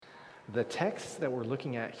The text that we're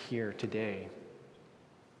looking at here today,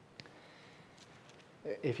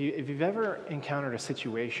 if you've ever encountered a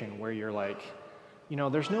situation where you're like,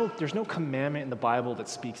 there's no commandment in the Bible that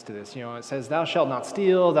speaks to this. It says, "Thou shalt not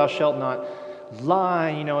steal, thou shalt not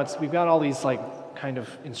lie." We've got all these kind of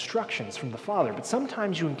instructions from the Father. But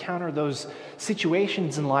sometimes you encounter those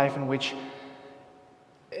situations in life in which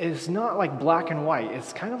it's not like black and white.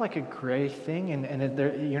 It's kind of like a gray thing,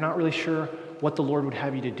 and you're not really sure what the Lord would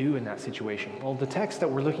have you to do in that situation. Well, the text that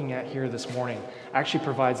we're looking at here this morning actually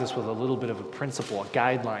provides us with a little bit of a principle, a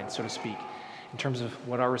guideline, so to speak, in terms of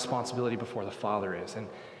what our responsibility before the Father is. And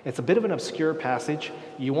it's a bit of an obscure passage.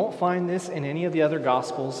 You won't find this in any of the other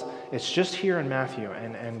Gospels. It's just here in Matthew,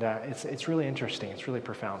 and it's really interesting. It's really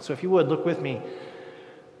profound. So if you would, look with me.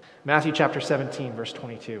 Matthew chapter 17, verse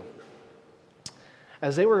 22.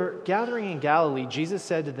 As they were gathering in Galilee, Jesus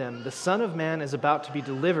said to them, "The Son of Man is about to be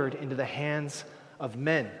delivered into the hands of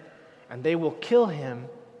men, and they will kill him,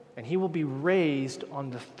 and he will be raised on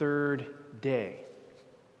the third day."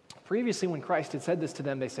 Previously, when Christ had said this to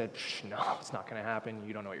them, they said, "No, it's not going to happen.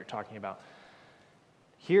 You don't know what you're talking about."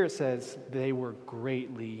 Here it says they were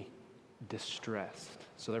greatly distressed.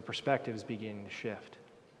 So their perspective is beginning to shift.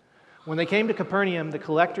 When they came to Capernaum, the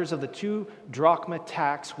collectors of the 2 drachma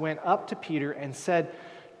tax went up to Peter and said,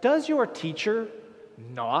 "Does your teacher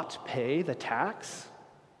not pay the tax?"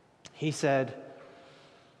 He said,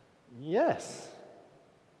 "Yes."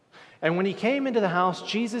 And when he came into the house,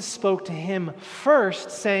 Jesus spoke to him first,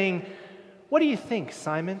 saying, "What do you think,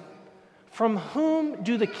 Simon? From whom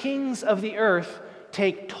do the kings of the earth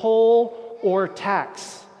take toll or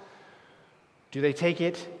tax? Do they take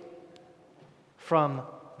it from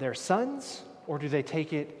their sons, or do they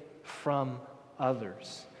take it from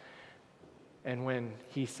others?" And when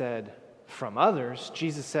he said, "From others,"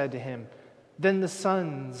 Jesus said to him, "Then the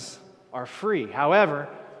sons are free. However,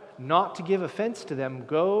 not to give offense to them,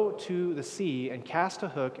 go to the sea and cast a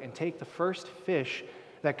hook and take the first fish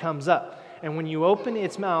that comes up. And when you open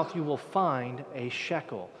its mouth, you will find a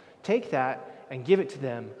shekel. Take that and give it to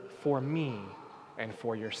them for me and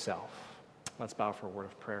for yourself." Let's bow for a word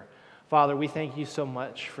of prayer. Father, we thank you so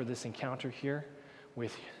much for this encounter here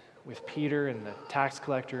with Peter and the tax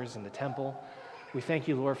collectors and the temple. We thank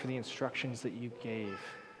you, Lord, for the instructions that you gave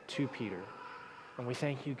to Peter. And we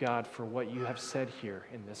thank you, God, for what you have said here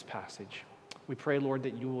in this passage. We pray, Lord,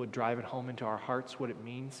 that you would drive it home into our hearts what it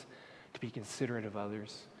means to be considerate of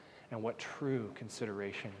others and what true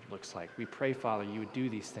consideration looks like. We pray, Father, you would do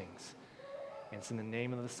these things. And it's in the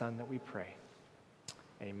name of the Son that we pray.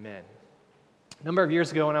 Amen. A number of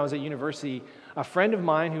years ago when I was at university, a friend of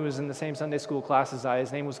mine who was in the same Sunday school class as I,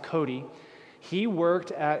 his name was Cody, he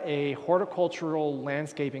worked at a horticultural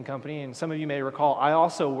landscaping company, and some of you may recall, I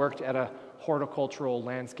also worked at a horticultural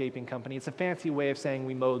landscaping company. It's a fancy way of saying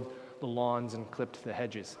we mowed the lawns and clipped the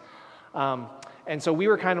hedges. And so we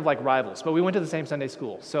were kind of like rivals, but we went to the same Sunday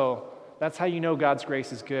school. So that's how you know God's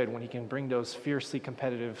grace is good, when he can bring those fiercely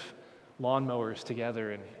competitive lawnmowers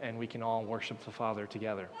together and we can all worship the Father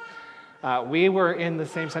together. We were in the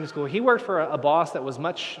same Sunday school. He worked for a boss that was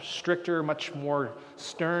much stricter, much more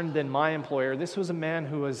stern than my employer. This was a man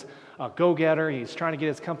who was a go-getter. He's trying to get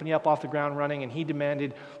his company up off the ground running, and he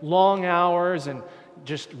demanded long hours and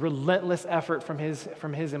just relentless effort from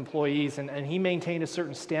his employees. And he maintained a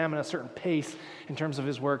certain stamina, a certain pace in terms of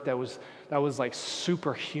his work that was like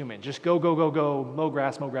superhuman. Just go, go, go, go, mow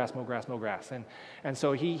grass, mow grass, mow grass, mow grass. And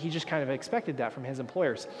so he just kind of expected that from his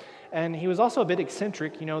employers. And he was also a bit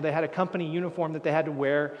eccentric. They had a company uniform that they had to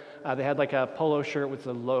wear. They had like a polo shirt with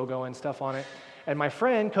the logo and stuff on it. And my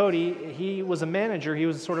friend, Cody, he was a manager. He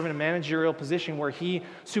was sort of in a managerial position where he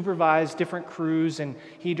supervised different crews and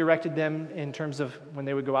he directed them in terms of when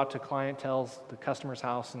they would go out to clientele's, the customer's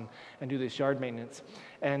house and do this yard maintenance.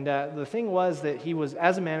 And the thing was that he was,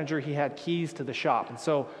 as a manager, he had keys to the shop. And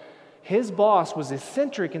so his boss was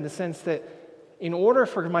eccentric in the sense that in order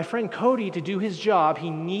for my friend Cody to do his job, he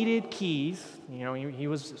needed keys. He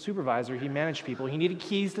was a supervisor. He managed people. He needed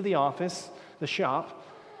keys to the office, the shop.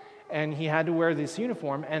 And he had to wear this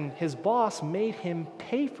uniform, and his boss made him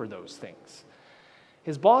pay for those things.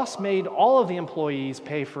 His boss made all of the employees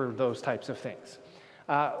pay for those types of things,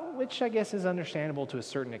 which I guess is understandable to a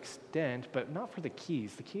certain extent, but not for the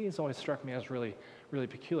keys. The keys always struck me as really, really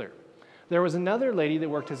peculiar. There was another lady that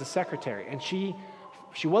worked as a secretary, and she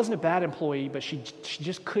wasn't a bad employee, but she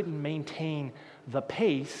just couldn't maintain the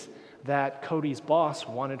pace that Cody's boss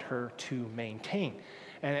wanted her to maintain.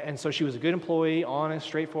 And so she was a good employee, honest,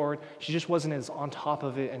 straightforward. She just wasn't as on top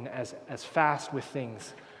of it and as fast with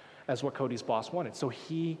things as what Cody's boss wanted. So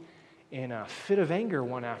he, in a fit of anger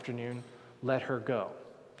one afternoon, let her go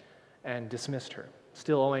and dismissed her.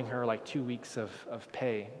 still owing her like 2 weeks of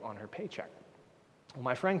pay on her paycheck. Well,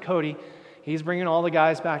 my friend Cody, he's bringing all the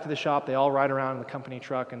guys back to the shop. They all ride around in the company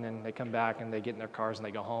truck, and then they come back and they get in their cars and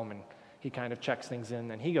they go home, and he kind of checks things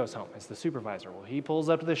in, and he goes home as the supervisor. Well, he pulls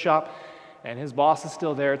up to the shop, and his boss is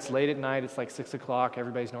still there. It's late at night. It's like 6 o'clock.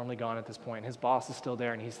 Everybody's normally gone at this point. His boss is still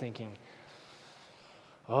there, and he's thinking,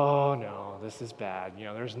 oh, no, this is bad. You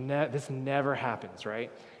know, this never happens,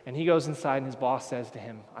 right? And he goes inside, and his boss says to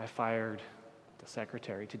him, I fired the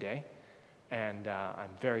secretary today, and I'm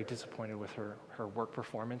very disappointed with her work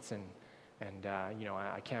performance, and you know,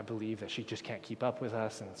 I can't believe that she just can't keep up with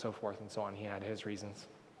us, and so forth and so on. He had his reasons.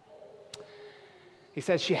 He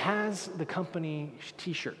says, she has the company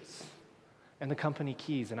T-shirts and the company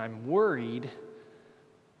keys, and I'm worried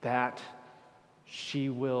that she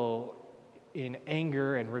will, in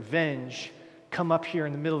anger and revenge, come up here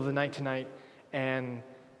in the middle of the night tonight and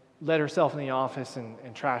let herself in the office and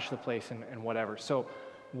trash the place and whatever. So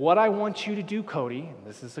what I want you to do, Cody, and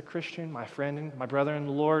this is a Christian, my friend and my brother in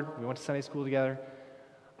the Lord, we went to Sunday school together,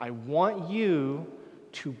 I want you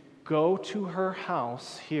to go to her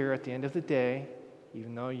house here at the end of the day,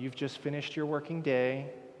 even though you've just finished your working day,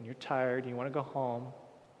 and you're tired, and you want to go home,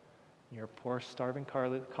 you're a poor, starving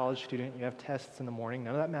college student, you have tests in the morning,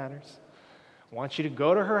 none of that matters. I want you to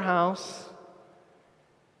go to her house,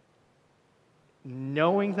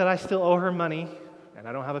 knowing that I still owe her money, and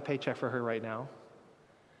I don't have a paycheck for her right now,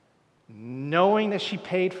 knowing that she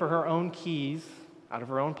paid for her own keys out of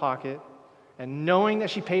her own pocket, and knowing that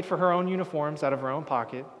she paid for her own uniforms out of her own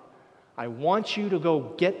pocket, I want you to go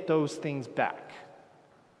get those things back.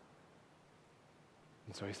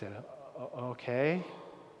 And so he said, okay.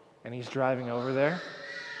 And he's driving over there,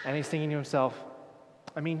 and he's thinking to himself,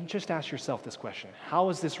 I mean, just ask yourself this question. How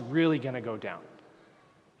is this really going to go down?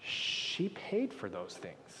 She paid for those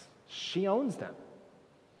things. She owns them.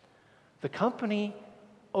 The company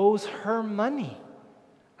owes her money,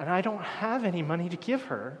 and I don't have any money to give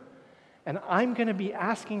her, and I'm going to be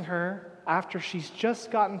asking her after she's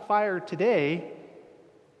just gotten fired today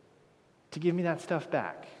to give me that stuff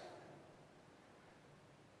back.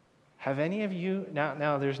 Have any of you,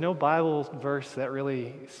 now there's no Bible verse that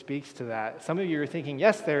really speaks to that. Some of you are thinking,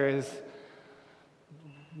 yes, there is,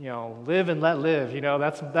 you know, live and let live. You know,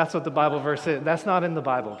 that's what the Bible verse is. That's not in the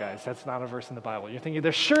Bible, guys. That's not a verse in the Bible. You're thinking,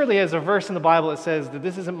 there surely is a verse in the Bible that says that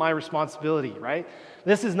this isn't my responsibility, right?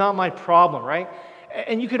 This is not my problem, right?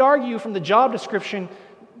 And you could argue from the job description,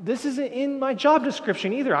 this isn't in my job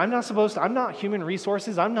description either. I'm not human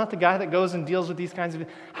resources. I'm not the guy that goes and deals with these kinds of,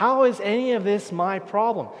 how is any of this my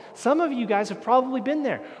problem? Some of you guys have probably been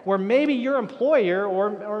there, where maybe your employer,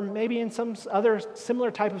 or maybe in some other similar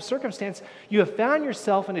type of circumstance, you have found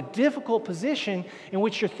yourself in a difficult position in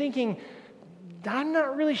which you're thinking, I'm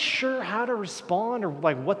not really sure how to respond or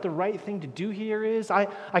like what the right thing to do here is. I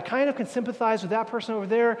kind of can sympathize with that person over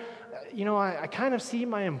there. You know, I kind of see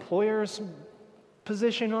my employer's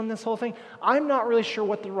position on this whole thing. I'm not really sure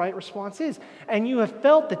what the right response is. And you have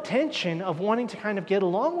felt the tension of wanting to kind of get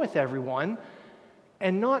along with everyone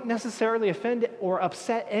and not necessarily offend or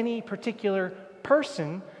upset any particular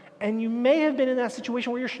person. And you may have been in that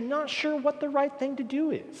situation where you're not sure what the right thing to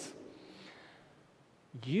do is.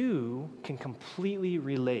 You can completely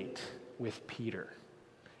relate with Peter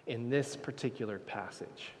in this particular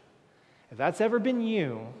passage. If that's ever been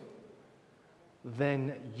you,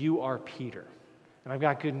 then you are Peter. And I've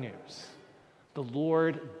got good news. The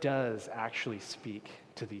Lord does actually speak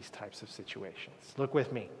to these types of situations. Look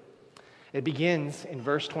with me. It begins in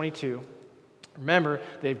verse 22. Remember,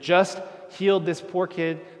 they've just healed this poor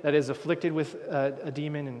kid that is afflicted with a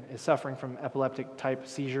demon and is suffering from epileptic type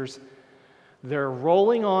seizures. They're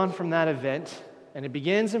rolling on from that event, and it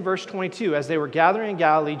begins in verse 22. As they were gathering in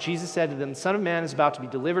Galilee, Jesus said to them, the Son of Man is about to be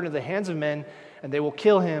delivered into the hands of men, and they will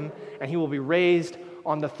kill him, and he will be raised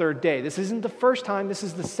on the third day. This isn't the first time, this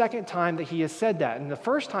is the second time that he has said that. And the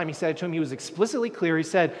first time he said it to him, he was explicitly clear. He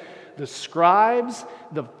said, the scribes,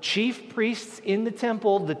 the chief priests in the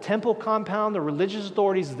temple compound, the religious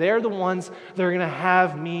authorities, they're the ones that are going to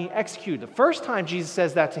have me executed. The first time Jesus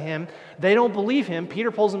says that to him, they don't believe him. Peter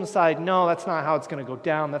pulls him aside. No, that's not how it's going to go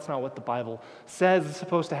down. That's not what the Bible says is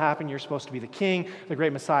supposed to happen. You're supposed to be the king, the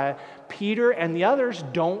great Messiah. Peter and the others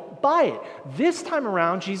don't buy it. This time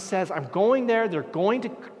around, Jesus says, I'm going there. They're going to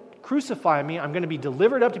crucify me. I'm going to be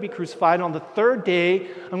delivered up to be crucified. And on the third day,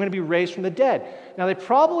 I'm going to be raised from the dead. Now, they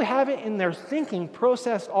probably have it in their thinking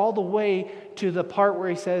processed all the way to the part where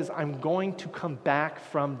he says, I'm going to come back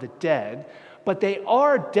from the dead. But they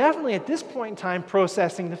are definitely at this point in time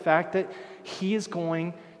processing the fact that he is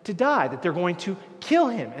going to die, that they're going to kill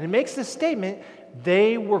him. And it makes this statement,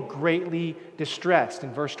 they were greatly distressed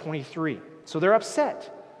in verse 23. So they're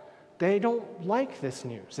upset. They don't like this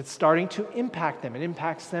news. It's starting to impact them. It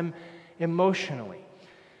impacts them emotionally.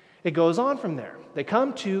 It goes on from there. They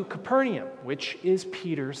come to Capernaum, which is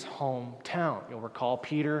Peter's hometown. You'll recall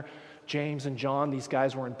Peter, James, and John, these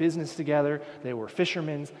guys were in business together. They were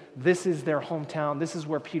fishermen. This is their hometown. This is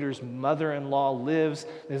where Peter's mother-in-law lives.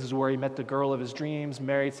 This is where he met the girl of his dreams,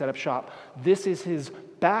 married, set up shop. This is his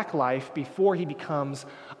back life before he becomes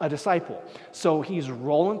a disciple. So he's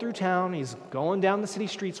rolling through town. He's going down the city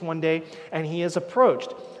streets one day, and he is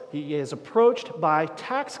approached. He is approached by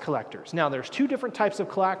tax collectors. Now, there's two different types of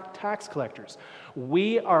tax collectors.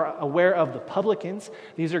 We are aware of the publicans.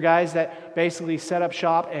 These are guys that basically set up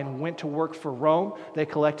shop and went to work for Rome. They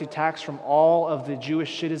collected tax from all of the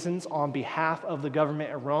Jewish citizens on behalf of the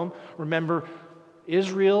government of Rome. Remember,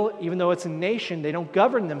 Israel, even though it's a nation, they don't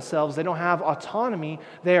govern themselves. They don't have autonomy.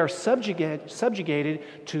 They are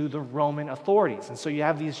subjugated to the Roman authorities. And so you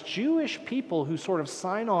have these Jewish people who sort of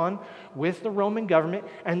sign on with the Roman government,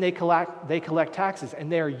 and they collect taxes. And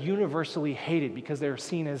they are universally hated because they're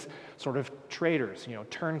seen as sort of traitors,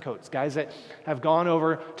 turncoats, guys that have gone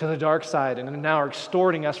over to the dark side and now are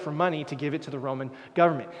extorting us for money to give it to the Roman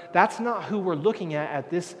government. That's not who we're looking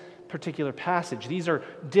at this particular passage. These are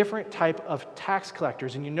different type of tax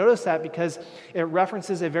collectors, and you notice that because it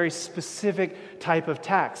references a very specific type of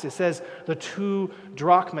tax. It says the 2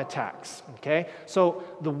 drachma tax. Okay, so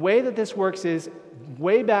the way that this works is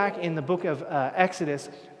way back in the book of Exodus.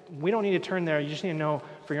 We don't need to turn there. You just need to know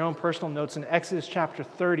for your own personal notes. In Exodus chapter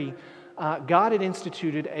 30, God had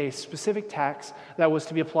instituted a specific tax that was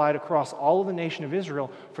to be applied across all of the nation of Israel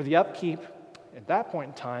for the upkeep at that point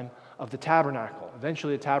in time of the tabernacle.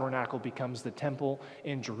 Eventually, the tabernacle becomes the temple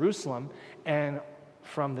in Jerusalem, and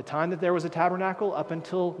from the time that there was a tabernacle up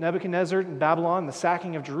until Nebuchadnezzar in Babylon, the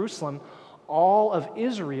sacking of Jerusalem, all of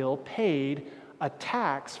Israel paid a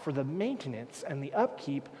tax for the maintenance and the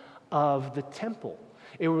upkeep of the temple.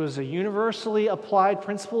 It was a universally applied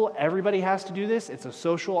principle. Everybody has to do this. It's a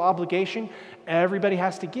social obligation. Everybody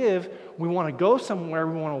has to give. We want to go somewhere.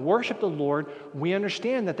 We want to worship the Lord. We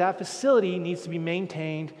understand that that facility needs to be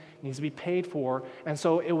maintained, needs to be paid for. And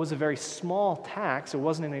so it was a very small tax. It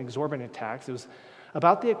wasn't an exorbitant tax. It was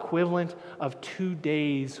about the equivalent of 2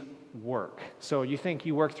 days' work. So you think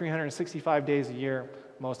you work 365 days a year.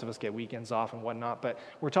 Most of us get weekends off and whatnot, but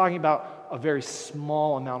we're talking about a very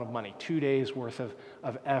small amount of money, 2 days worth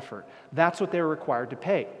of effort. That's what they were required to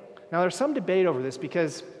pay. Now, there's some debate over this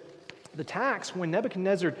because the tax, when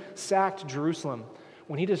Nebuchadnezzar sacked Jerusalem,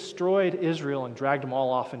 when he destroyed Israel and dragged them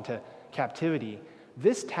all off into captivity,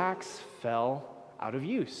 this tax fell out of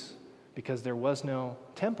use because there was no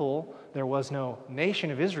temple, there was no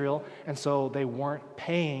nation of Israel, and so they weren't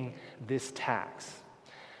paying this tax.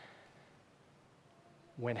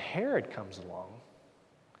 When Herod comes along,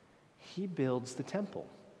 he builds the temple.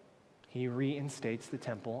 He reinstates the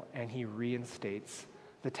temple, and he reinstates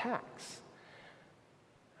the tax.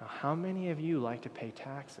 Now, how many of you like to pay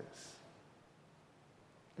taxes?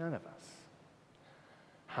 None of us.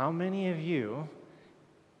 How many of you,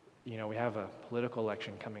 we have a political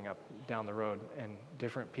election coming up down the road, and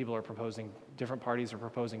different parties are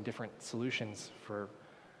proposing different solutions for,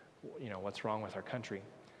 what's wrong with our country.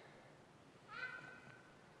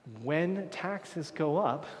 When taxes go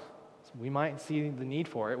up, we might see the need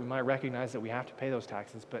for it. We might recognize that we have to pay those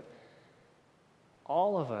taxes, but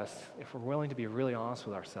all of us, if we're willing to be really honest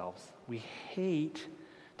with ourselves, we hate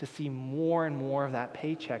to see more and more of that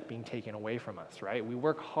paycheck being taken away from us, right? We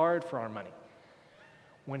work hard for our money.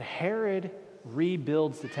 When Herod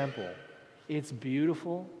rebuilds the temple, it's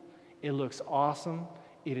beautiful, it looks awesome,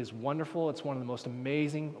 it is wonderful. It's one of the most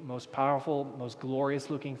amazing, most powerful, most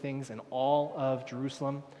glorious looking things in all of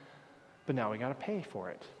Jerusalem. But now we got to pay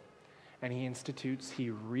for it. And he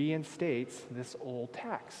reinstates this old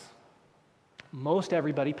tax. Most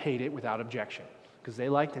everybody paid it without objection because they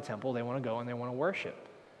like the temple, they want to go and they want to worship.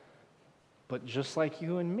 But just like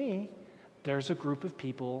you and me, there's a group of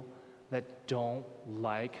people that don't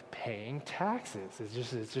like paying taxes.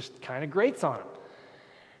 It's just kind of grates on them.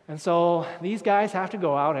 And so these guys have to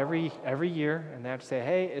go out every year, and they have to say,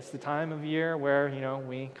 hey, it's the time of year where,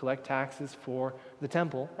 we collect taxes for the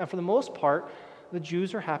temple. And for the most part, the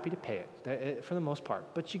Jews are happy to pay it, for the most part.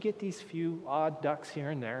 But you get these few odd ducks here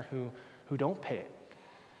and there who don't pay it.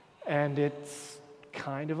 And it's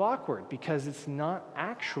kind of awkward because it's not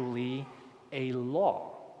actually a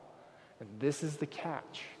law. And this is the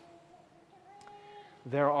catch.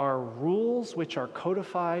 There are rules which are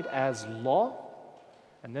codified as law,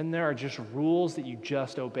 and then there are just rules that you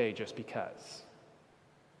just obey just because.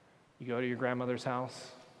 You go to your grandmother's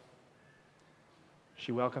house.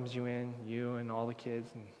 She welcomes you in, you and all the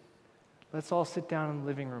kids, and Let's all sit down in the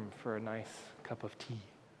living room for a nice cup of tea.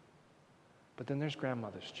 But then there's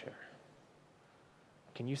grandmother's chair.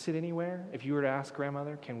 Can you sit anywhere? If you were to ask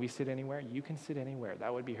grandmother, can we sit anywhere? You can sit anywhere.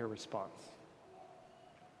 That would be her response.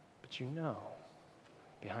 But you know,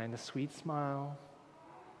 behind the sweet smile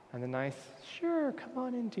and the nice, sure, come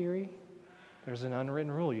on in, dearie, there's an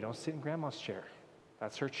unwritten rule. You don't sit in grandma's chair.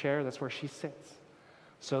 That's her chair. That's where she sits.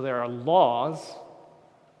 So there are laws,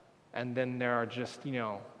 and then there are just,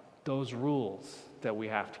 those rules that we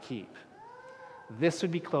have to keep. This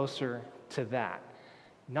would be closer to that.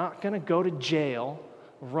 Not going to go to jail.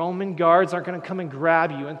 Roman guards aren't going to come and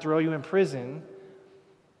grab you and throw you in prison.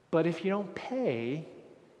 But if you don't pay,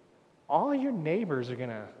 all your neighbors are going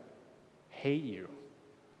to hate you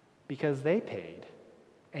because they paid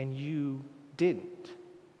and you didn't.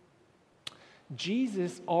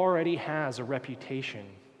 Jesus already has a reputation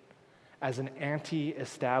as an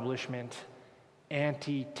anti-establishment,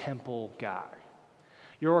 anti-temple guy.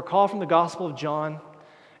 You'll recall from the Gospel of John,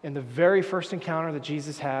 in the very first encounter that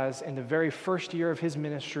Jesus has, in the very first year of his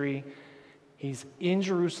ministry, he's in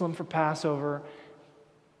Jerusalem for Passover,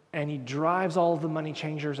 and he drives all of the money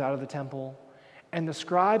changers out of the temple. And the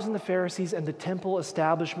scribes and the Pharisees and the temple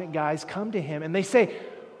establishment guys come to him, and they say,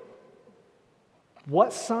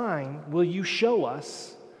 "What sign will you show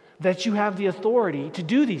us that you have the authority to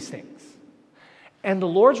do these things?" And the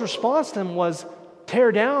Lord's response to them was,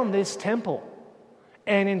 "Tear down this temple,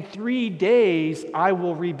 and in 3 days I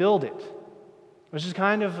will rebuild it." Which is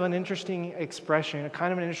kind of an interesting expression, a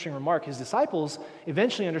kind of an interesting remark. His disciples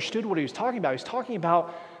eventually understood what he was talking about. He was talking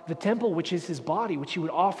about the temple, which is his body, which he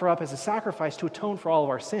would offer up as a sacrifice to atone for all of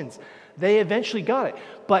our sins. They eventually got it.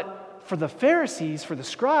 But for the Pharisees, for the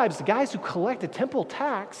scribes, the guys who collect the temple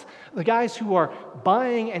tax, the guys who are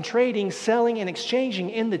buying and trading, selling and exchanging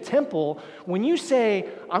in the temple, when you say,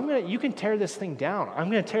 you can tear this thing down, I'm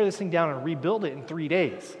going to tear this thing down and rebuild it in 3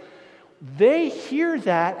 days, they hear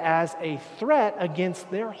that as a threat against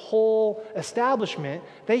their whole establishment.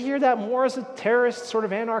 They hear that more as a terrorist, sort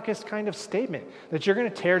of anarchist kind of statement, that you're going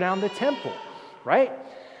to tear down the temple, right?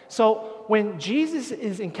 So when Jesus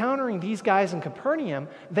is encountering these guys in Capernaum,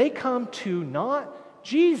 they come to not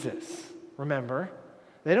Jesus, remember.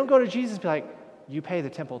 They don't go to Jesus and be like, "You pay the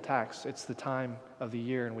temple tax. It's the time of the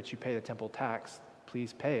year in which you pay the temple tax.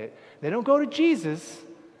 Please pay it." They don't go to Jesus.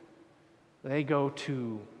 They go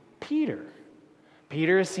to Peter.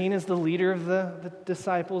 Peter is seen as the leader of the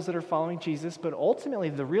disciples that are following Jesus, but ultimately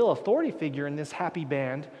the real authority figure in this happy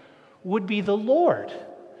band would be the Lord.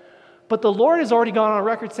 But the Lord has already gone on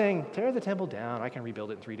record saying, "Tear the temple down. I can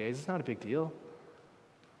rebuild it in 3 days. It's not a big deal."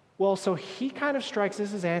 Well, so he kind of strikes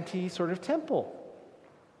this as anti-sort of temple.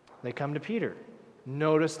 They come to Peter.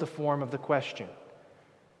 Notice the form of the question.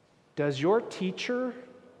 Does your teacher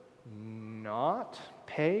not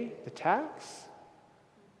pay the tax?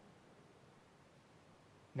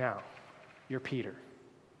 Now, you're Peter.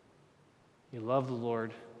 You love the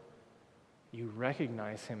Lord. You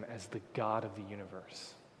recognize him as the God of the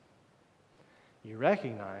universe. You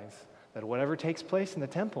recognize that whatever takes place in the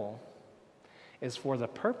temple is for the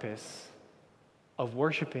purpose of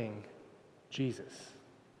worshiping Jesus.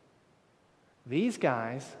 These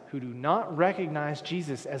guys who do not recognize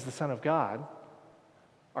Jesus as the Son of God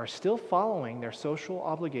are still following their social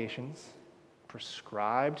obligations,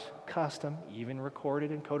 prescribed custom, even recorded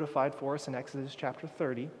and codified for us in Exodus chapter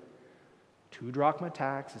 30. 2 drachma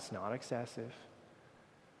tax, it's not excessive.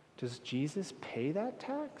 Does Jesus pay that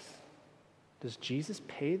tax? Does Jesus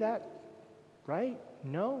pay that, right?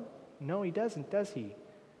 No, he doesn't, does he?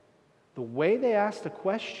 The way they ask the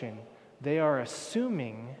question, they are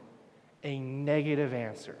assuming a negative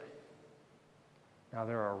answer. Now,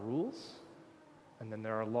 there are rules, and then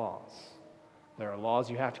there are laws. There are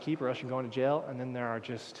laws you have to keep or else you're going to jail, and then there are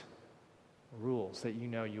just rules that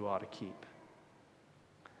you ought to keep.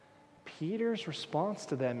 Peter's response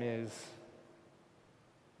to them is,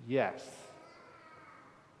 yes.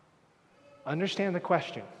 Understand the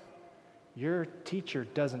question. Your teacher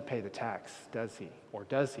doesn't pay the tax, does he? Or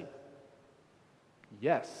does he?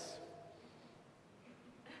 Yes.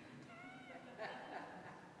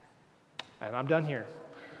 And I'm done here.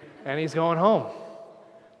 And he's going home.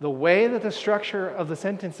 The way that the structure of the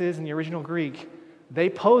sentence is in the original Greek, they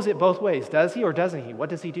pose it both ways. Does he or doesn't he? What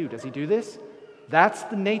does he do? Does he do this? That's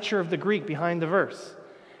the nature of the Greek behind the verse.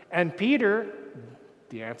 And Peter,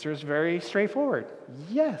 the answer is very straightforward.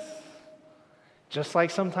 Yes. Just like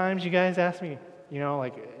sometimes you guys ask me,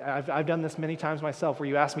 I've done this many times myself, where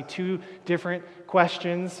you ask me 2 different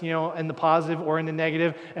questions, in the positive or in the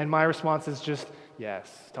negative, and my response is just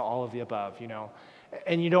yes to all of the above,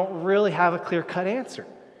 and you don't really have a clear-cut answer.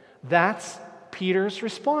 That's Peter's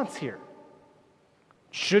response here.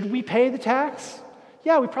 Should we pay the tax?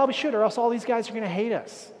 Yeah, we probably should, or else all these guys are going to hate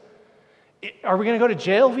us. Are we going to go to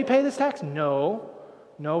jail if we pay this tax? No,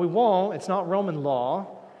 we won't. It's not Roman law.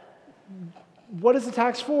 What is the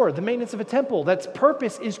tax for? The maintenance of a temple. That's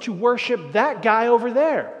purpose is to worship that guy over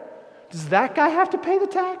there. Does that guy have to pay the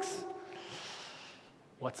tax?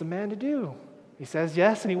 What's a man to do? He says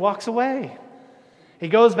yes, and he walks away. He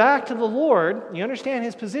goes back to the Lord. You understand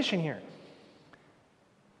his position here.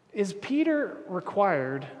 Is Peter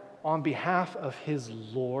required on behalf of his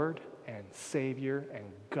Lord and Savior and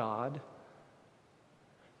God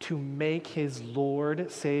to make his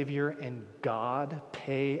Lord, Savior, and God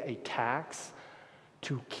pay a tax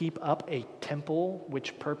to keep up a temple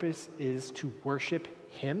which purpose is to worship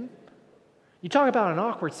him? You talk about an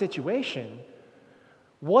awkward situation.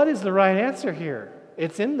 What is the right answer here?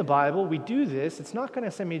 It's in the Bible. We do this. It's not going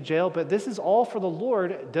to send me to jail, but this is all for the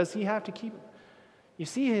Lord. Does he have to keep? You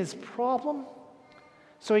see his problem?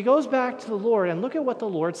 So he goes back to the Lord, and look at what the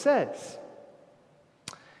Lord says.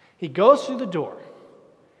 He goes through the door,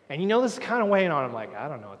 and you know this is kind of weighing on him, like, I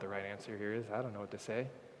don't know what the right answer here is. I don't know what to say.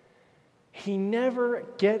 He never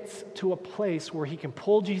gets to a place where he can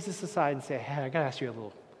pull Jesus aside and say, hey, I got to ask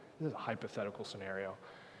you this is a hypothetical scenario.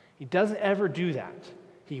 He doesn't ever do that.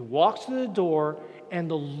 He walks through the door, and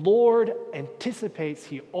the Lord anticipates,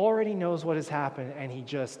 he already knows what has happened, and he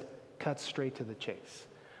just cuts straight to the chase.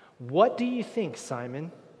 What do you think,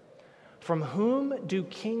 Simon? From whom do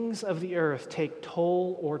kings of the earth take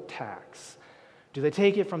toll or tax? Do they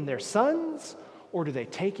take it from their sons, or do they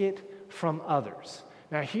take it from others?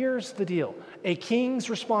 Now, here's the deal. A king's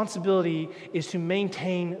responsibility is to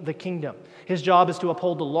maintain the kingdom. His job is to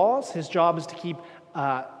uphold the laws. His job is to keep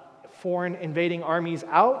foreign invading armies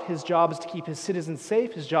out. His job is to keep his citizens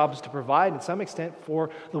safe. His job is to provide, to some extent, for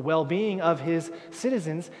the well-being of his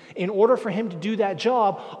citizens. In order for him to do that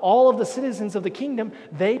job, all of the citizens of the kingdom,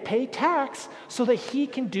 they pay tax so that he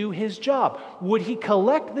can do his job. Would he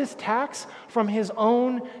collect this tax from his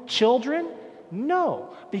own children?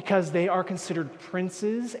 No, because they are considered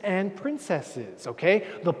princes and princesses, okay?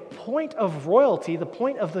 The point of royalty, the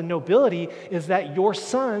point of the nobility is that your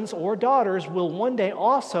sons or daughters will one day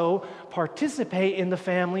also participate in the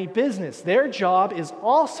family business. Their job is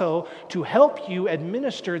also to help you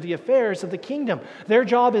administer the affairs of the kingdom. Their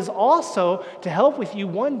job is also to help with you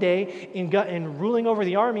one day in ruling over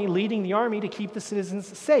the army, leading the army to keep the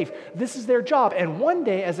citizens safe. This is their job. And one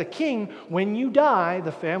day as a king, when you die,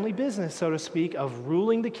 the family business, so to speak, of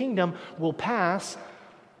ruling the kingdom will pass.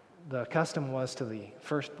 The custom was to the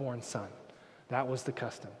firstborn son. That was the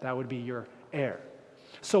custom. That would be your heir.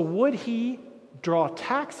 So would he draw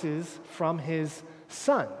taxes from his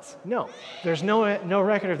sons? No. There's no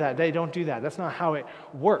record of that. They don't do that. That's not how it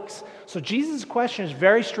works. So Jesus' question is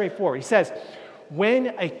very straightforward. He says,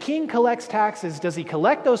 when a king collects taxes, does he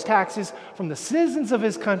collect those taxes from the citizens of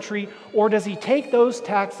his country, or does he take those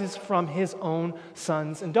taxes from his own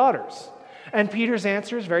sons and daughters? And Peter's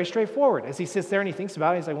answer is very straightforward. As he sits there and he thinks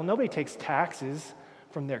about it, he's like, well, nobody takes taxes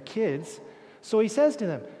from their kids. So he says to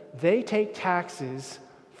them, they take taxes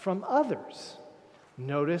from others.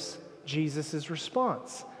 Notice Jesus'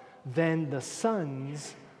 response. Then the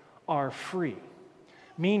sons are free.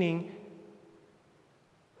 Meaning,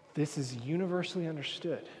 this is universally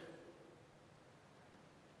understood.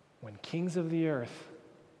 When kings of the earth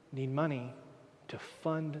need money to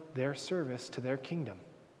fund their service to their kingdom,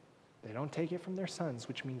 they don't take it from their sons,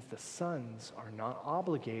 which means the sons are not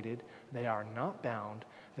obligated, they are not bound,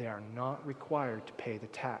 they are not required to pay the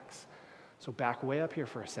tax. So back way up here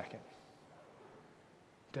for a second.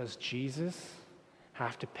 Does Jesus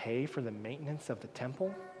have to pay for the maintenance of the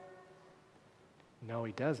temple? No,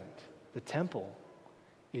 he doesn't. The temple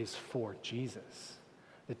is for Jesus.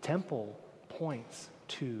 The temple points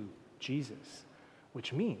to Jesus,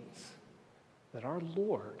 which means that our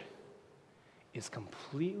Lord is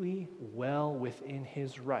completely well within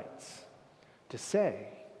his rights to say,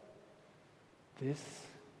 this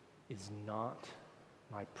is not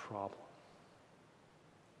my problem.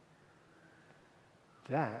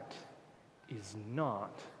 That is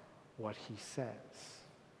not what he says.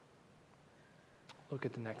 Look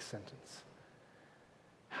at the next sentence.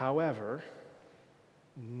 However,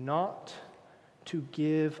 not to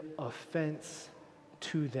give offense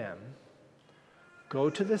to them, go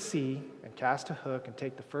to the sea and cast a hook and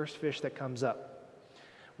take the first fish that comes up.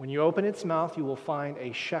 When you open its mouth, you will find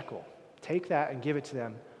a shekel. Take that and give it to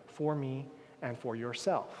them for me and for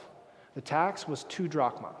yourself. The tax was 2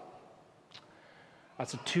 drachma.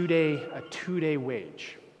 That's a two-day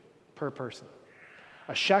wage per person.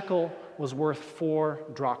 A shekel was worth 4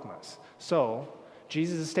 drachmas. So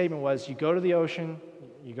Jesus' statement was, you go to the ocean,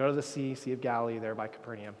 You go to the Sea of Galilee there by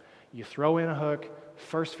Capernaum. You throw in a hook,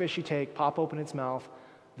 first fish you take, pop open its mouth.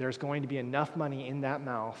 There's going to be enough money in that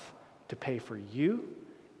mouth to pay for you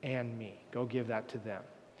and me. Go give that to them.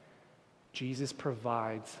 Jesus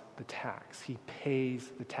provides the tax. He pays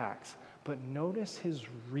the tax. But notice his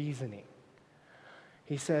reasoning.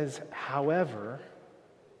 He says, however,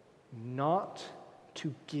 not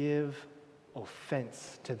to give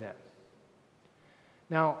offense to them.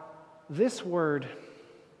 Now, this word,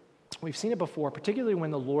 we've seen it before, particularly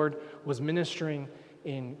when the Lord was ministering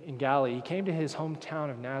in Galilee. He came to his hometown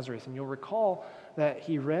of Nazareth, and you'll recall that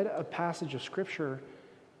he read a passage of Scripture,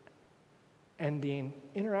 and the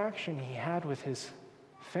interaction he had with his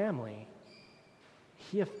family,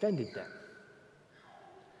 he offended them.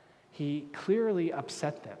 He clearly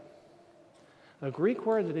upset them. The Greek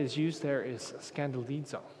word that is used there is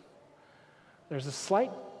skandalizo. There's a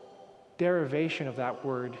slight derivation of that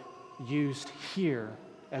word used here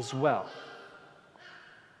as well.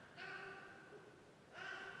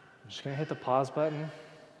 I'm just going to hit the pause button.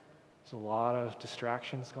 There's a lot of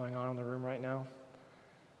distractions going on in the room right now.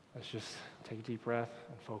 Let's just take a deep breath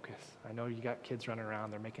and focus. I know you got kids running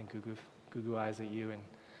around. They're making goo-goo eyes at you, and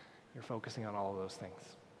you're focusing on all of those things.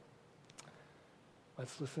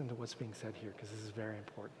 Let's listen to what's being said here, because this is very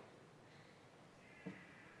important.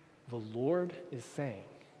 The Lord is saying,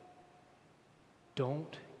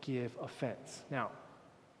 don't give offense. Now,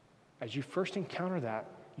 as you first encounter that,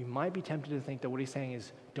 you might be tempted to think that what he's saying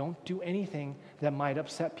is, don't do anything that might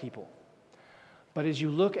upset people. But as you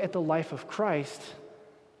look at the life of Christ,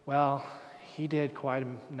 well, he did quite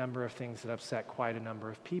a number of things that upset quite a number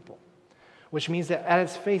of people. Which means that at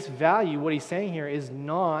its face value, what he's saying here is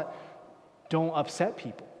not, don't upset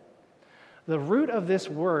people. The root of this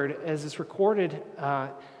word, as it's recorded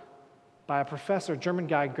by a professor, German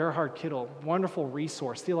guy, Gerhard Kittel, wonderful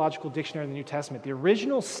resource, Theological Dictionary of the New Testament. The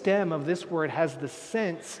original stem of this word has the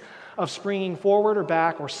sense of springing forward or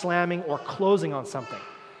back or slamming or closing on something.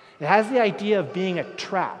 It has the idea of being a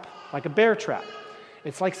trap, like a bear trap.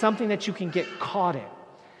 It's like something that you can get caught in.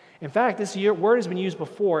 In fact, this word has been used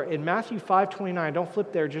before. In Matthew 5:29, don't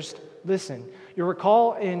flip there, just listen. You'll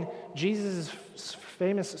recall in Jesus'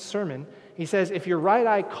 famous sermon, he says, if your right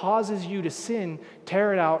eye causes you to sin,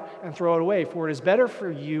 tear it out and throw it away. For it is better for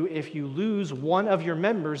you if you lose one of your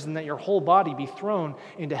members than that your whole body be thrown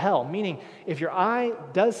into hell. Meaning, if your eye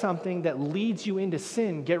does something that leads you into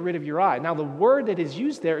sin, get rid of your eye. Now, the word that is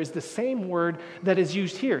used there is the same word that is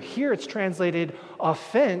used here. Here it's translated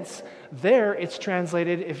offense. There it's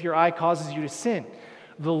translated if your eye causes you to sin.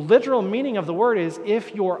 The literal meaning of the word is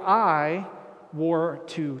if your eye were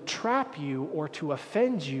to trap you or to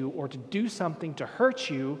offend you or to do something to hurt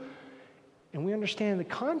you, and we understand the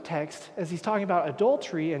context as he's talking about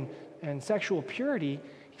adultery and sexual purity,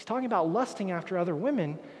 he's talking about lusting after other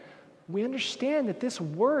women, we understand that this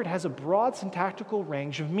word has a broad syntactical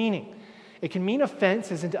range of meaning. It can mean offense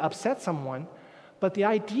as in to upset someone, but the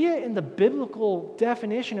idea in the biblical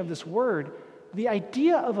definition of this word, the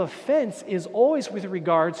idea of offense is always with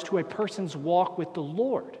regards to a person's walk with the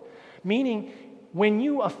Lord. Meaning, when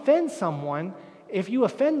you offend someone, if you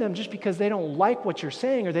offend them just because they don't like what you're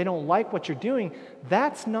saying or they don't like what you're doing,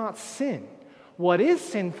 that's not sin. What is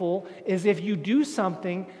sinful is if you do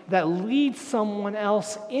something that leads someone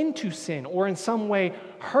else into sin or in some way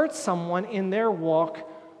hurts someone in their walk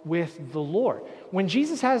with the Lord. When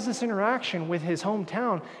Jesus has this interaction with his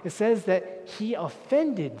hometown, it says that he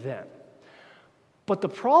offended them. But the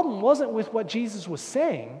problem wasn't with what Jesus was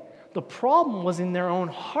saying. The problem was in their own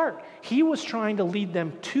heart. He was trying to lead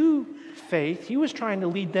them to faith. He was trying to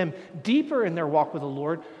lead them deeper in their walk with the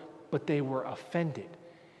Lord, but they were offended.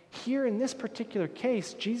 Here in this particular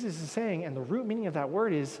case, Jesus is saying, and the root meaning of that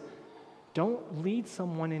word is, don't lead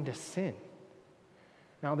someone into sin.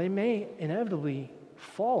 Now, they may inevitably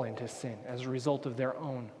fall into sin as a result of their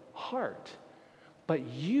own heart, but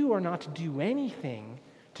you are not to do anything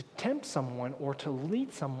to tempt someone or to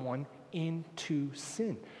lead someone into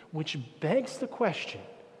sin, which begs the question,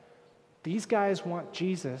 these guys want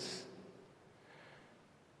Jesus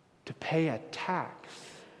to pay a tax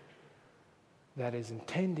that is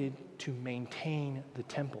intended to maintain the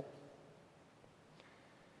temple.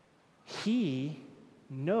 He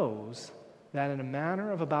knows that in a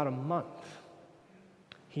matter of about a month,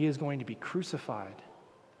 he is going to be crucified.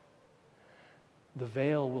 The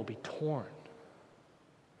veil will be torn,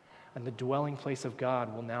 and the dwelling place of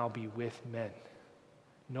God will now be with men,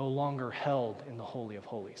 no longer held in the Holy of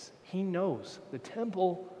Holies. He knows the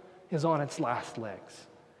temple is on its last legs.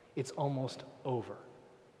 It's almost over.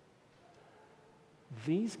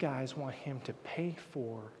 These guys want him to pay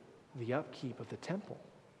for the upkeep of the temple.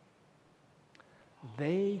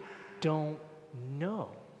 They don't know.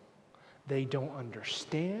 They don't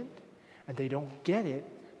understand, and they don't get it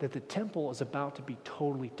that the temple is about to be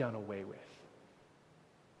totally done away with.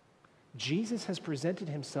 Jesus has presented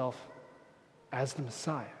himself as the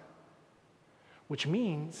Messiah, which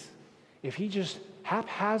means if he just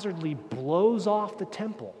haphazardly blows off the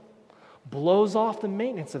temple, blows off the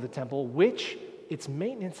maintenance of the temple, which its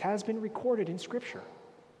maintenance has been recorded in Scripture,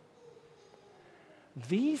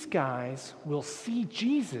 these guys will see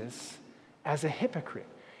Jesus as a hypocrite.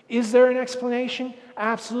 Is there an explanation?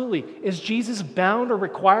 Absolutely. Is Jesus bound or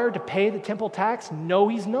required to pay the temple tax? No,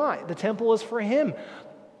 he's not. The temple is for him.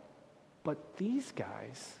 But these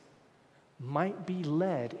guys might be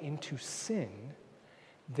led into sin.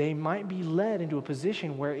 They might be led into a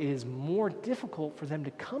position where it is more difficult for them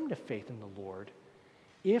to come to faith in the Lord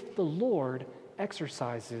if the Lord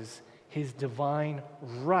exercises his divine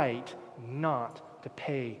right not to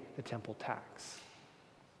pay the temple tax.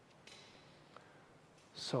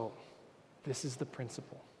 So, this is the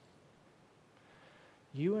principle.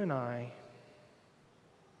 You and I,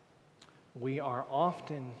 we are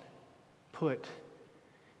often put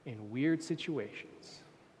in weird situations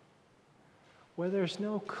where there's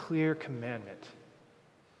no clear commandment,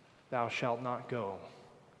 thou shalt not go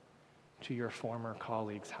to your former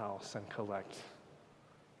colleague's house and collect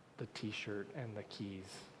the t-shirt and the keys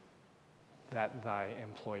that thy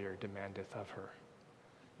employer demandeth of her.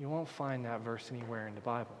 You won't find that verse anywhere in the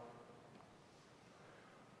Bible.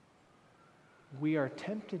 We are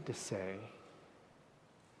tempted to say,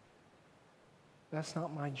 that's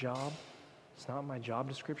not my job. It's not my job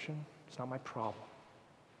description. It's not my problem.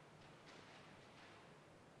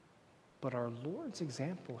 But our Lord's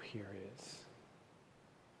example here is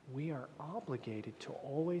we are obligated to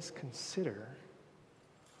always consider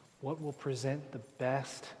what will present the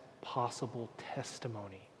best possible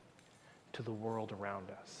testimony to the world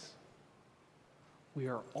around us. We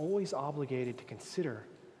are always obligated to consider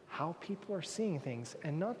how people are seeing things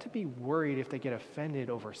and not to be worried if they get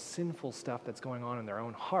offended over sinful stuff that's going on in their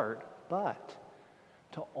own heart, but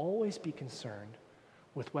to always be concerned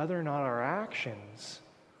with whether or not our actions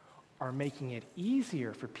are making it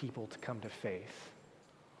easier for people to come to faith,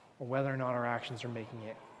 or whether or not our actions are making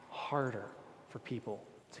it harder for people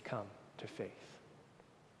to come to faith.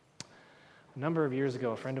 A number of years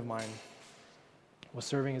ago, a friend of mine was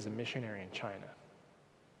serving as a missionary in China.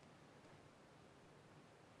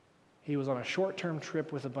 He was on a short-term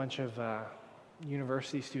trip with a bunch of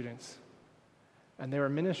university students, and they were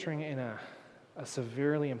ministering in a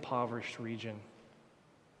severely impoverished region.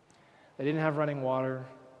 They didn't have running water,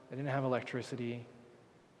 they didn't have electricity,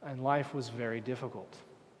 and life was very difficult.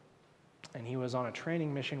 And he was on a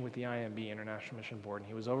training mission with the IMB, International Mission Board, and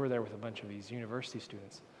he was over there with a bunch of these university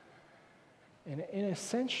students. And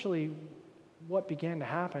essentially, what began to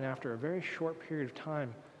happen after a very short period of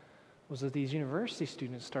time was that these university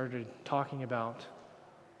students started talking about,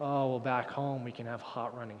 oh, well, back home we can have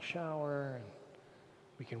hot running shower, and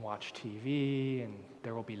we can watch TV, and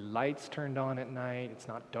there will be lights turned on at night. It's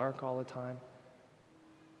not dark all the time.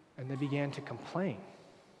 And they began to complain.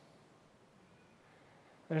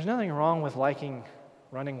 There's nothing wrong with liking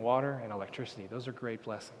running water and electricity. Those are great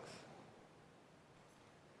blessings.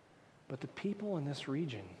 But the people in this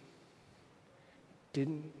region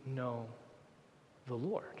didn't know the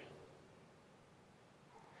Lord.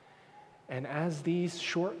 And as these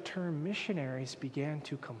short-term missionaries began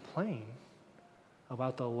to complain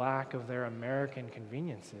about the lack of their American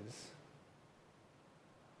conveniences,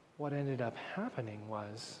 what ended up happening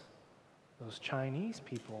was those Chinese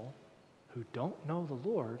people who don't know the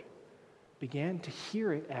Lord began to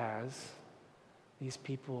hear it as these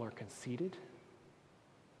people are conceited,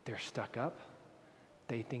 they're stuck up,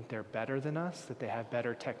 they think they're better than us, that they have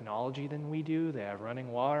better technology than we do, they have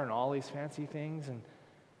running water and all these fancy things, and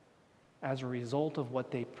as a result of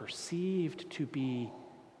what they perceived to be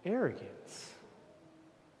arrogance,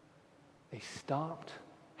 they stopped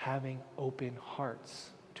having open hearts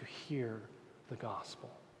to hear the gospel.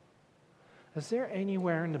 Is there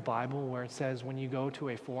anywhere in the Bible where it says when you go to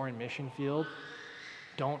a foreign mission field,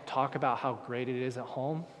 don't talk about how great it is at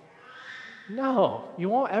home? No, you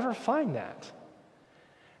won't ever find that.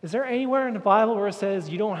 Is there anywhere in the Bible where it says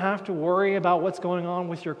you don't have to worry about what's going on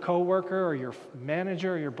with your coworker or your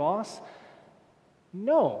manager or your boss?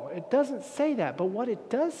 No, it doesn't say that. But what it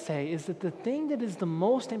does say is that the thing that is the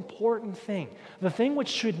most important thing, the thing which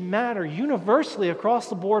should matter universally across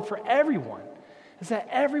the board for everyone, is that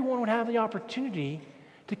everyone would have the opportunity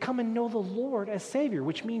to come and know the Lord as Savior,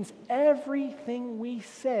 which means everything we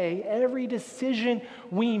say, every decision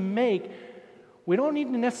we make, We don't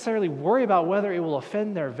need to necessarily worry about whether it will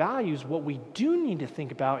offend their values. What we do need to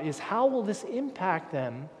think about is how will this impact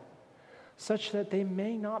them such that they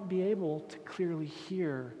may not be able to clearly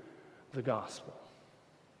hear the gospel.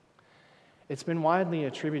 It's been widely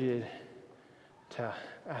attributed to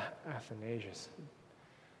Athanasius.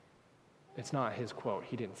 It's not his quote.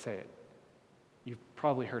 He didn't say it. You've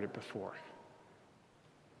probably heard it before.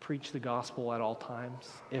 Preach the gospel at all times.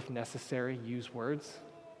 If necessary, use words.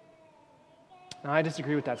 Now, I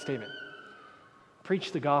disagree with that statement.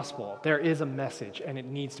 Preach the gospel. There is a message, and it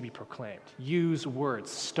needs to be proclaimed. Use words.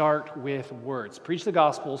 Start with words. Preach the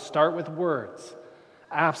gospel. Start with words.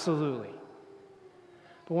 Absolutely.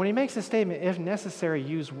 But when he makes a statement, if necessary,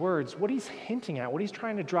 use words, what he's hinting at, what he's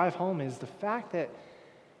trying to drive home is the fact that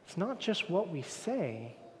it's not just what we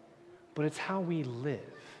say, but it's how we live.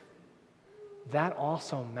 That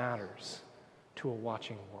also matters to a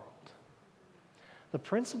watching world. The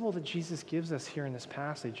principle that Jesus gives us here in this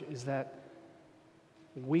passage is that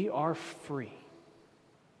we are free.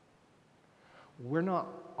 We're not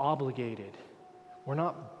obligated. We're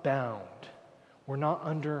not bound. We're not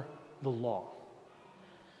under the law.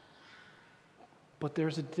 But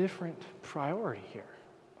there's a different priority here.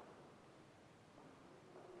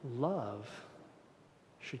 Love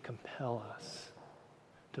should compel us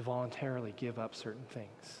to voluntarily give up certain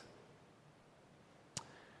things.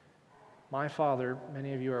 My father,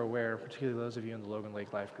 many of you are aware, particularly those of you in the Logan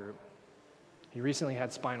Lake Life Group, he recently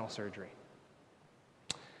had spinal surgery.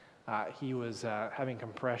 He was having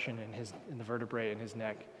compression in the vertebrae in his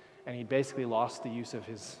neck, and he basically lost the use of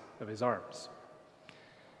his arms.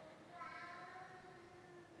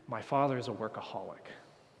 My father is a workaholic.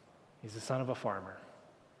 He's the son of a farmer.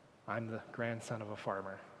 I'm the grandson of a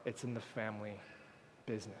farmer. It's in the family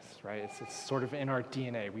business, right? It's sort of in our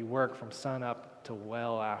DNA. We work from sun up to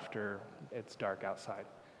well after it's dark outside.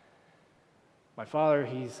 My father,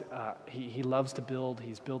 he loves to build.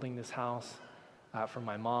 He's building this house for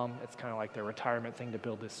my mom. It's kind of like their retirement thing to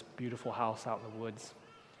build this beautiful house out in the woods.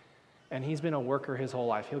 And he's been a worker his whole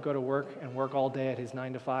life. He'll go to work and work all day at his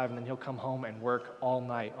 9 to 5, and then he'll come home and work all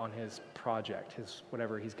night on his project, his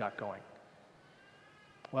whatever he's got going.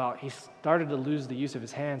 Well, he started to lose the use of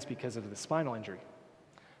his hands because of the spinal injury.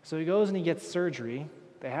 So he goes and he gets surgery.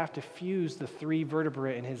 They have to fuse the 3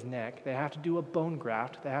 vertebrae in his neck. They have to do a bone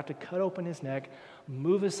graft. They have to cut open his neck,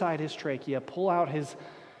 move aside his trachea, pull out his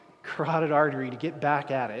carotid artery to get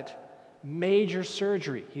back at it. Major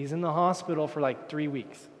surgery. He's in the hospital for like 3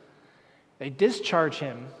 weeks. They discharge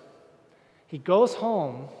him. He goes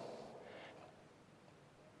home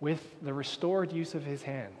with the restored use of his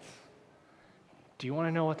hands. Do you want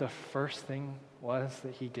to know what the first thing was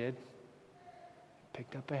that he did?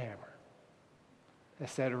 Picked up a hammer. They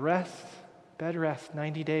said, rest, bed rest,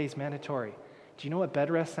 90 days, mandatory. Do you know what bed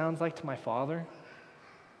rest sounds like to my father?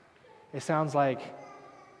 It sounds like,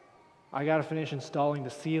 I got to finish installing the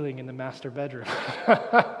ceiling in the master bedroom.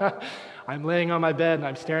 I'm laying on my bed and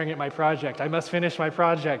I'm staring at my project. I must finish my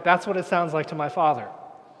project. That's what it sounds like to my father.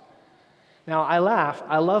 Now, I laugh.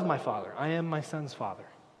 I love my father. I am my son's father.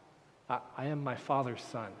 I am my father's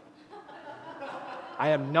son. I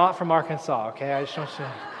am not from Arkansas, okay? I just want you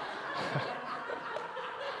to...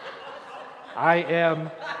 I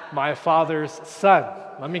am my father's son.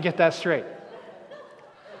 Let me get that straight.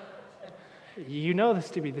 You know this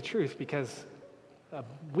to be the truth because a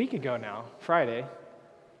week ago now, Friday,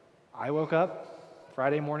 I woke up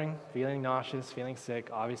Friday morning feeling nauseous, feeling sick,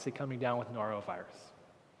 obviously coming down with norovirus.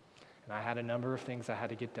 And I had a number of things I had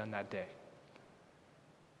to get done that day.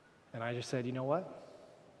 And I just said, you know what?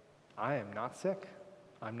 I am not sick.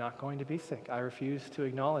 I'm not going to be sick. I refuse to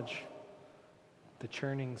acknowledge the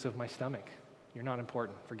churnings of my stomach. You're not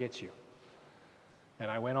important. Forget you. And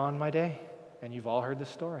I went on my day, and you've all heard the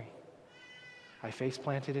story. I face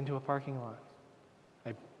planted into a parking lot.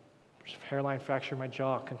 I hairline fractured my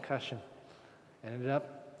jaw, concussion.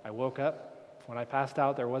 I woke up. When I passed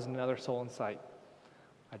out, there wasn't another soul in sight.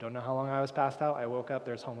 I don't know how long I was passed out. I woke up,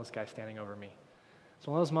 there's a homeless guy standing over me. It's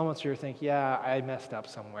one of those moments where you think, yeah, I messed up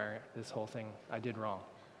somewhere. This whole thing, I did wrong.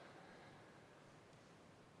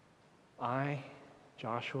 I,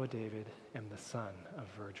 Joshua David, am the son of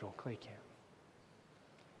Virgil Claycamp.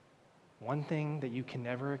 One thing that you can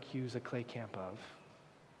never accuse a Claycamp of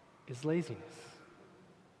is laziness.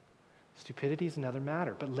 Stupidity is another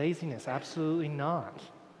matter, but laziness, absolutely not.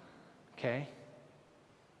 Okay?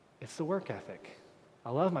 It's the work ethic.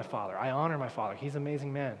 I love my father. I honor my father. He's an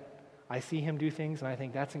amazing man. I see him do things, and I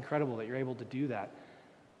think that's incredible that you're able to do that.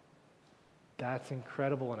 That's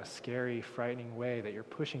incredible in a scary, frightening way that you're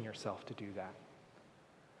pushing yourself to do that.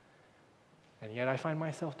 And yet I find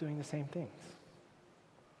myself doing the same things.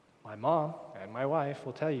 My mom and my wife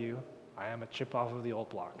will tell you I am a chip off of the old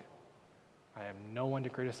block. I am no one to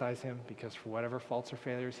criticize him because for whatever faults or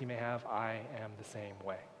failures he may have, I am the same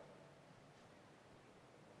way.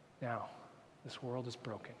 Now, this world is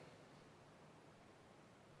broken.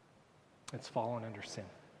 It's fallen under sin.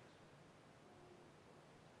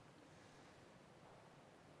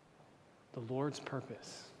 The Lord's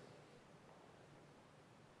purpose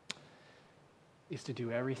is to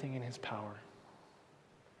do everything in his power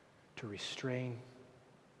to restrain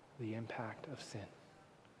the impact of sin,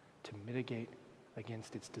 to mitigate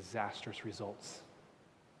against its disastrous results,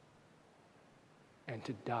 and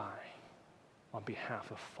to die on behalf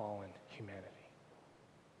of fallen humanity.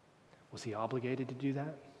 Was he obligated to do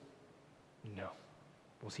that? No.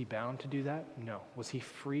 Was he bound to do that? No. Was he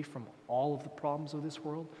free from all of the problems of this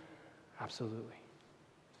world? Absolutely.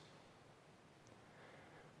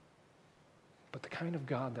 But the kind of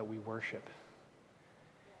God that we worship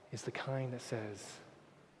is the kind that says,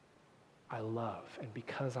 I love, and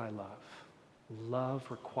because I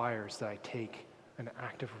love requires that I take an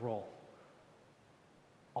active role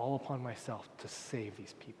all upon myself to save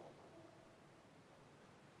these people.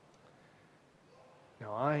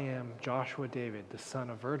 Now I am Joshua David, the son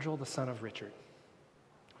of Virgil, the son of Richard,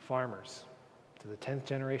 farmers to the 10th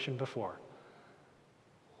generation before.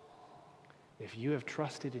 If you have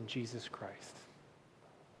trusted in Jesus Christ,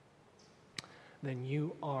 then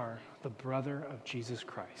you are the brother of Jesus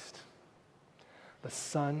Christ, the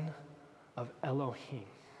son of Elohim,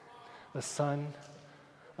 the son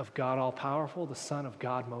of God all-powerful, the son of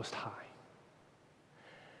God most high.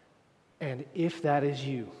 And if that is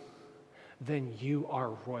you, then you are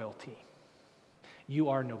royalty. You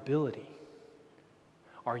are nobility.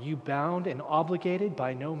 Are you bound and obligated?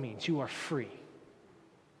 By no means. You are free.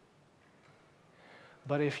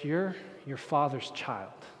 But if you're your father's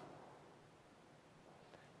child,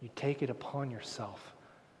 you take it upon yourself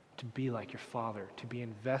to be like your father, to be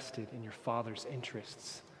invested in your father's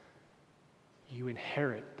interests. You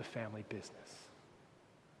inherit the family business,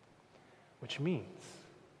 which means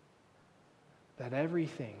that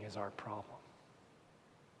everything is our problem,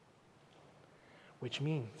 which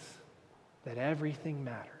means that everything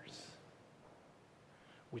matters,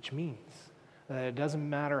 which means that it doesn't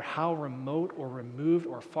matter how remote or removed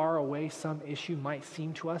or far away some issue might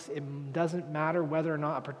seem to us. It doesn't matter whether or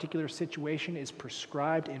not a particular situation is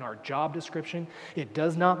prescribed in our job description. It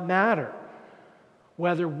does not matter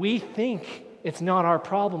whether we think it's not our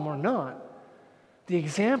problem or not. The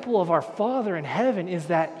example of our Father in heaven is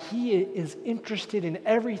that he is interested in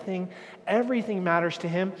everything. Everything matters to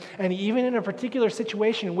him. And even in a particular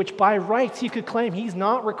situation in which by rights he could claim he's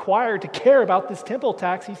not required to care about this temple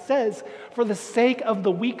tax, he says, for the sake of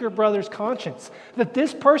the weaker brother's conscience, that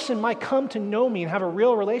this person might come to know me and have a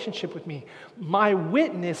real relationship with me. My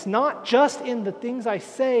witness, not just in the things I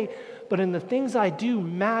say, but in the things I do,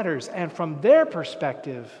 matters. And from their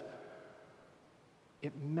perspective,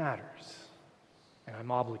 it matters. And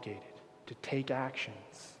I'm obligated to take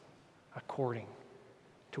actions according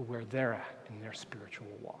to where they're at in their spiritual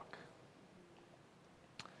walk.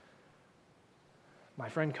 My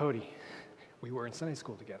friend Cody, we were in Sunday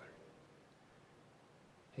school together.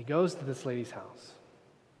 He goes to this lady's house.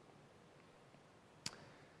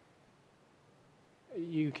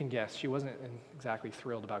 You can guess, she wasn't exactly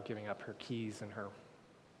thrilled about giving up her keys and her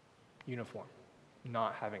uniform,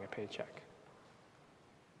 not having a paycheck.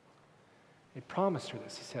 He promised her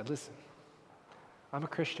this. He said, listen, I'm a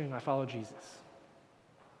Christian. I follow Jesus.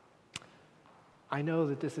 I know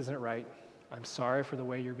that this isn't right. I'm sorry for the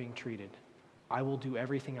way you're being treated. I will do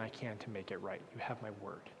everything I can to make it right. You have my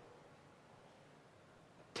word.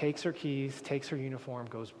 Takes her keys, takes her uniform,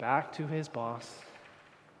 goes back to his boss,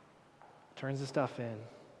 turns the stuff in,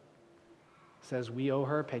 says, we owe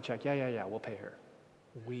her a paycheck. Yeah, we'll pay her.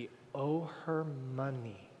 We owe her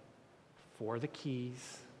money for the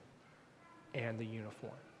keys and the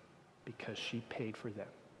uniform because she paid for them.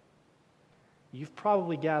 You've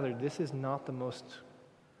probably gathered this is not the most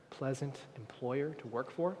pleasant employer to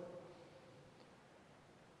work for,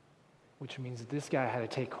 which means that this guy had to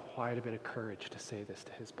take quite a bit of courage to say this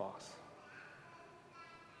to his boss.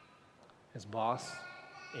 His boss,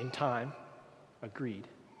 in time, agreed,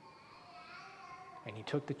 and he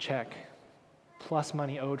took the check plus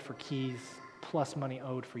money owed for keys plus money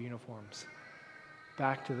owed for uniforms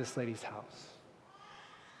back to this lady's house.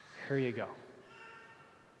 Here you go.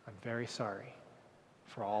 I'm very sorry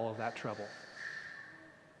for all of that trouble.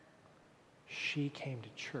 She came to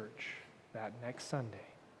church that next Sunday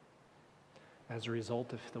as a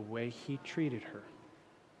result of the way he treated her.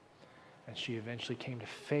 And she eventually came to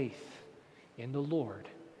faith in the Lord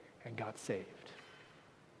and got saved.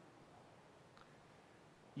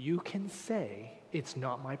 you can say, it's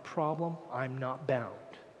not my problem, I'm not bound.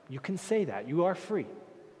 You can say that. You are free.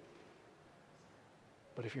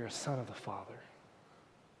 But if you're a son of the Father,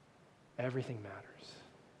 everything matters,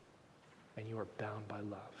 and you are bound by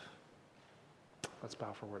love. Let's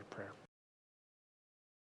bow for a word of prayer.